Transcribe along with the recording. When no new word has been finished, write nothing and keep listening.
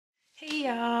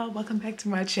y'all, welcome back to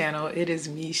my channel. It is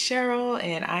me, Cheryl,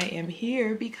 and I am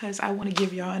here because I want to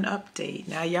give y'all an update.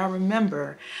 Now y'all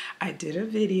remember I did a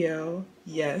video,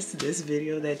 yes, this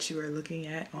video that you are looking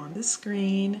at on the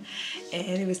screen,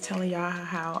 and it was telling y'all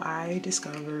how I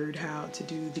discovered how to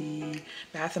do the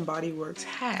Bath & Body Works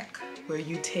hack where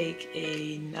you take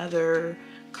another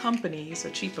companies or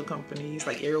cheaper companies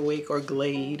like Airwick or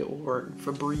Glade or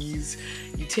Febreze,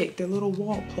 you take their little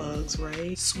wall plugs,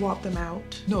 right? Swap them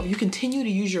out. No, you continue to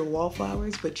use your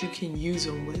Wallflowers, but you can use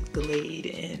them with Glade.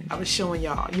 And I was showing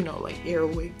y'all, you know, like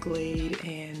Airwick, Glade,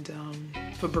 and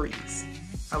Febreze.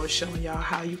 I was showing y'all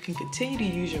how you can continue to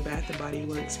use your Bath & Body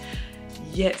Works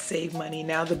yet save money.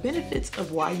 Now the benefits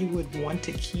of why you would want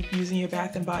to keep using your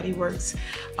Bath & Body Works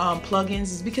plugins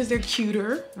is because they're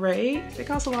cuter, right? They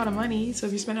cost a lot of money, so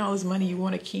if you're spending all this money you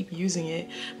want to keep using it.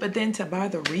 But then to buy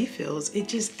the refills, it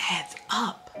just adds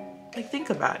up. Like, think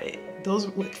about it. Those,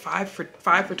 what, 5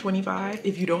 for 25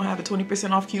 if you don't have a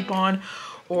 20% off coupon,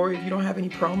 or if you don't have any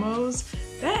promos,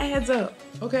 that adds up,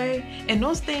 okay? And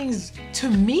those things, to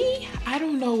me, I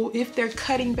don't know if they're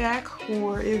cutting back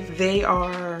or if they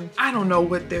are, I don't know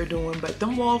what they're doing, but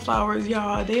them Wallflowers,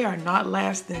 y'all, they are not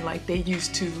lasting like they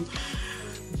used to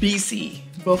BC,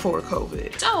 before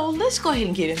COVID. So let's go ahead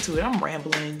and get into it. I'm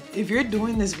rambling. If you're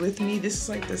doing this with me, this is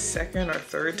like the second or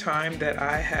third time that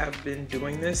I have been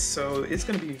doing this, so it's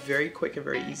gonna be very quick and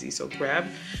very easy. So grab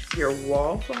your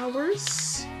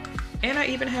Wallflowers, and I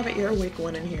even have an Airwick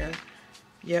one in here.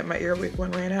 Yeah, my Airwick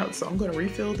one ran out, so I'm gonna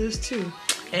refill this too.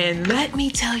 And let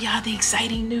me tell y'all the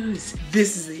exciting news.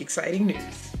 This is the exciting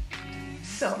news.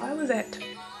 So I was at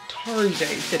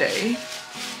Target today.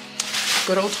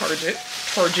 Good old Target.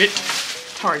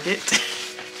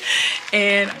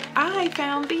 And I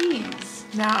found these.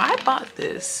 Now I bought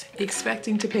this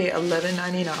expecting to pay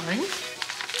 $11.99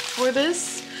 for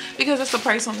this because that's the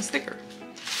price on the sticker,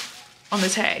 on the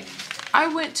tag. I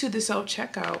went to the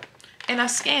self-checkout and I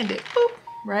scanned it, boop,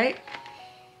 right?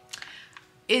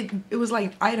 It was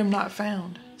like item not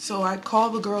found. So I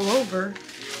called the girl over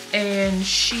and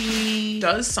she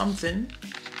does something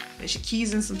and she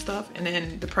keys in some stuff, and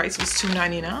then the price was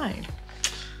 $2.99.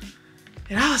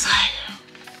 And I was like,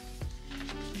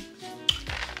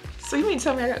 so you mean to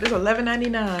tell me I got this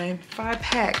 $11.99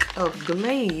 5-pack of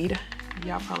Glade?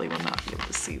 Y'all probably will not be able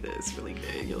to see this really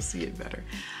good. You'll see it better.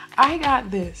 I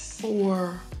got this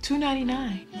for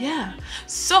 $2.99. Yeah.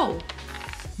 So,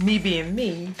 me being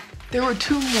me, there were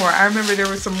 2 more. I remember there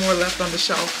were some more left on the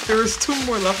shelf. There was 2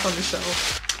 more left on the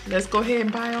shelf. Let's go ahead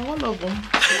and buy all of them.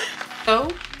 So,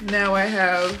 now I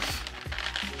have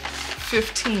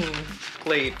 15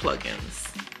 Glade plugins.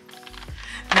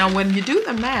 Now when you do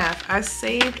the math, I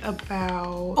saved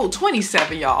about,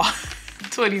 27, y'all.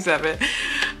 27.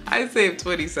 I saved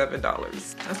 $27.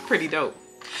 That's pretty dope.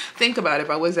 Think about it, if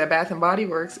I was at Bath & Body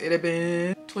Works, it'd have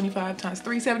been 25 times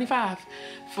 $375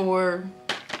 for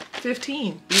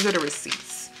 15. These are the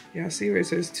receipts. Y'all see where it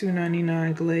says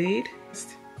 $2.99 Glade?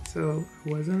 So I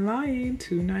wasn't lying,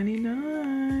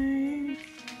 $2.99.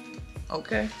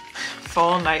 Okay,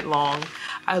 Fall Night Long.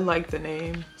 I like the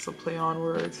name, so play on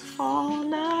words. Fall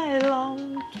Night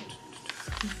Long.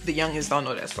 The youngins don't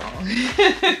know that song.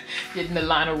 Getting the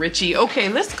Lionel Richie. Okay,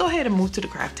 let's go ahead and move to the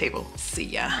craft table. See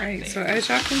ya. All right, so as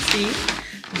y'all can see,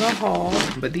 the haul,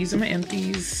 but these are my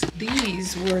empties.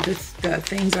 These were the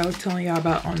things I was telling y'all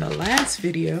about on the last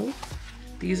video.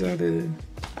 These are the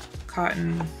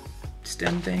cotton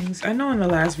stem things. I know in the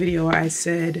last video I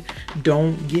said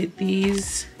don't get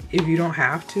these if you don't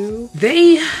have to.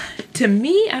 To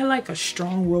me, I like a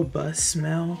strong, robust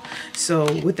smell.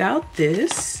 So without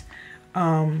this,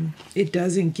 it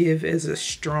doesn't give as a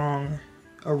strong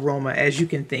aroma as you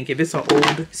can think. If it's an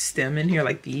old stem in here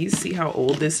like these, see how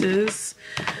old this is?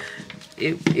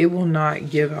 It will not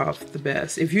give off the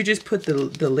best. If you just put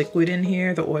the liquid in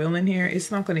here, the oil in here,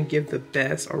 it's not gonna give the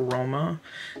best aroma.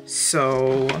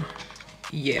 So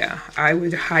yeah, I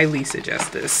would highly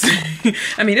suggest this.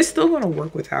 I mean, it's still gonna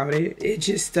work without it. It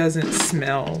just doesn't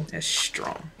smell as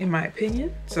strong, in my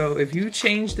opinion. So if you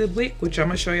change the wick, which I'm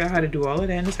gonna show y'all how to do all of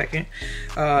that in a second,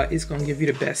 it's gonna give you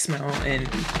the best smell. And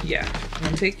yeah, I'm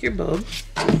gonna take your bulb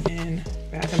and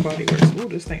Bath & Body Works. Ooh,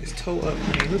 this thing is toe up,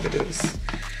 honey. Look at this.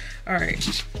 All right,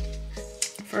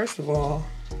 first of all,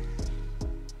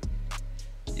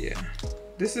 yeah.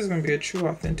 This is gonna be a true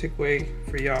authentic way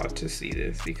for y'all to see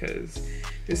this because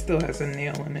it still has a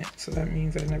nail in it. So that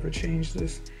means I never changed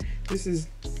this. This is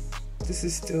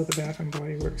still the Bath &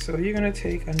 Body Works. So you're gonna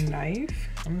take a knife.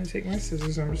 I'm gonna take my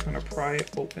scissors. I'm just gonna pry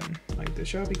it open like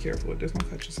this. Y'all be careful with this, don't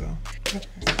cut yourself.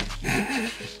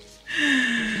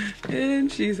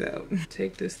 And she's out.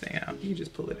 Take this thing out. You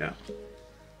just pull it out.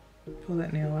 Pull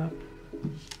that nail out.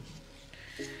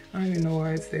 I don't even know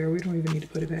why it's there. We don't even need to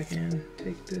put it back in.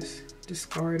 Take this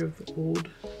discard of the old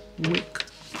wick.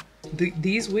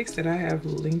 These wicks that I have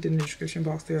linked in the description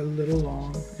box, they're a little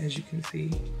long, as you can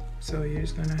see. So you're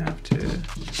just gonna have to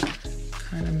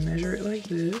kind of measure it like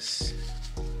this.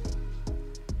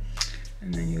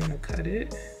 And then you're gonna cut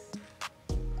it.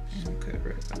 And I'll cut it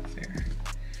right about there.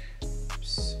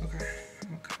 Oops. Okay, I'm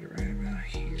gonna cut it right about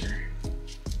here.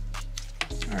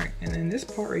 All right, and then this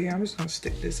part right here, I'm just gonna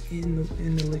stick this in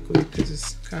the liquid because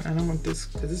it's kind of, I don't want this,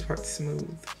 because this part's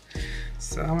smooth.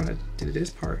 So I want to do this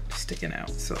part sticking out.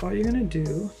 So all you're gonna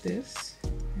do this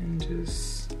and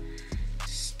just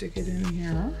stick it in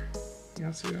here.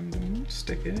 Y'all see what I'm doing?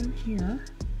 Stick it in here,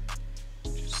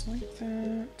 just like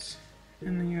that.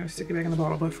 And then you gotta stick it back in the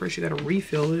bottle, but first you gotta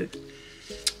refill it.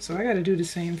 So I gotta do the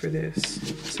same for this.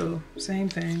 So same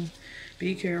thing.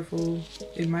 Be careful.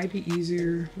 It might be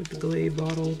easier with the Glade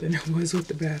bottle than it was with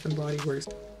the Bath & Body Works.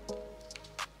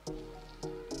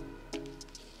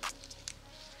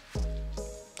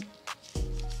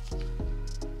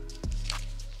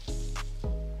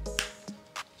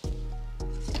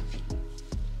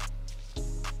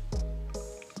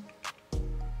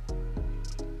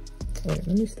 Wait,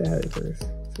 let me stab it first.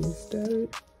 So you stab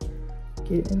it,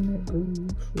 get in that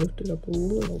groove, lift it up a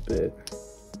little bit.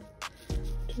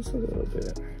 Just a little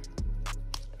bit.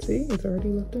 See, it's already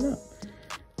lifting up.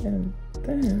 And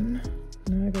then,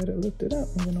 now I gotta lift it up.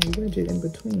 I'm gonna wedge it in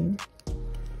between.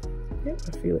 Yep,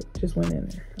 I feel it just went in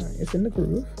there. All right, it's in the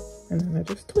groove. And then I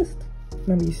just twist.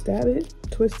 Remember, you stab it,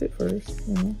 twist it first,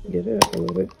 you know, get it up a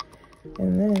little bit.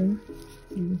 And then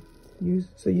you use,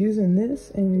 so using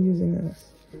this and you're using this.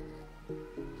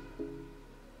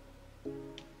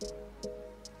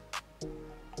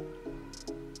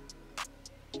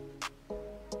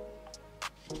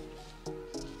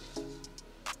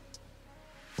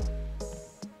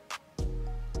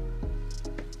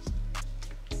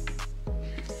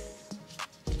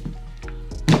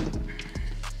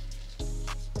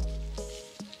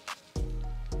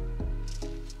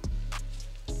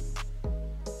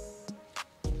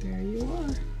 There you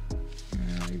are.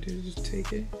 Now you just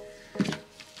take it,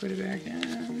 put it back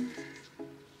in.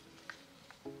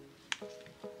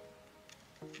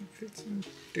 It fits in.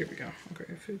 There we go.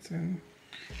 Okay, it fits in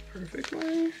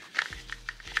perfectly.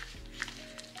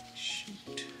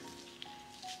 Shoot.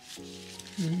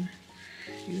 And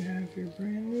you have your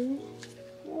brand new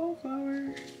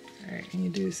wallflower. All right, and you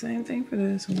do the same thing for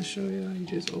this. I'm gonna show you. You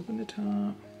just open the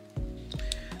top.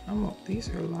 Oh, these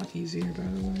are a lot easier, by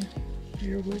the way.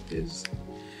 Your wick is,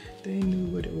 they knew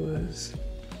what it was.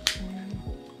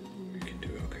 We can do,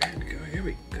 okay, here we go, here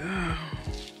we go.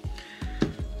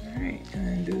 All right, and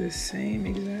then do the same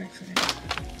exact thing.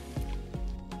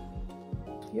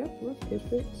 Yep, look, it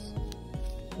fits.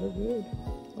 We're good.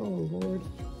 Oh, Lord.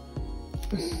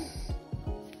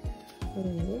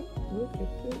 Look, it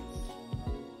fits.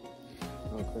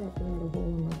 Oh crap, I got a hole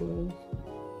in my glove.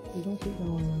 We're gonna keep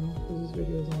going now, because this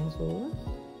video is almost over.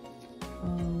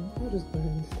 I'll just go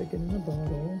ahead and stick it in a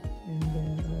bottle, and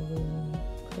then I will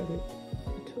cut it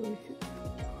until it hits the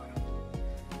bottom.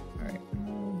 Alright,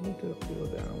 I'll lift it up a little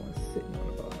bit. I don't want it sitting on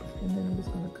the bottom. And then I'm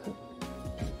just going to cut.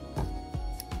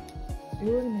 It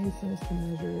would have made sense to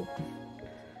measure it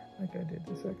like I did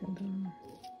the second time.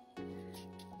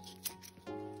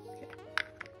 Okay.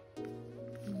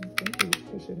 I think you just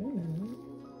push it in there, right?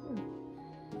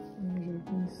 Yeah. As you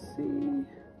can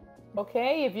see.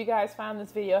 Okay, if you guys found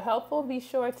this video helpful, be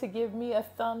sure to give me a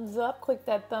thumbs up. Click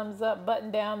that thumbs up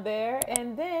button down there.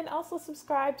 And then also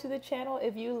subscribe to the channel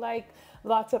if you like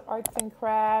lots of arts and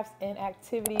crafts and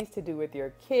activities to do with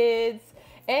your kids.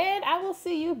 And I will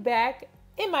see you back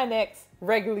in my next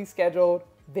regularly scheduled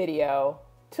video.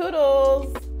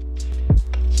 Toodles!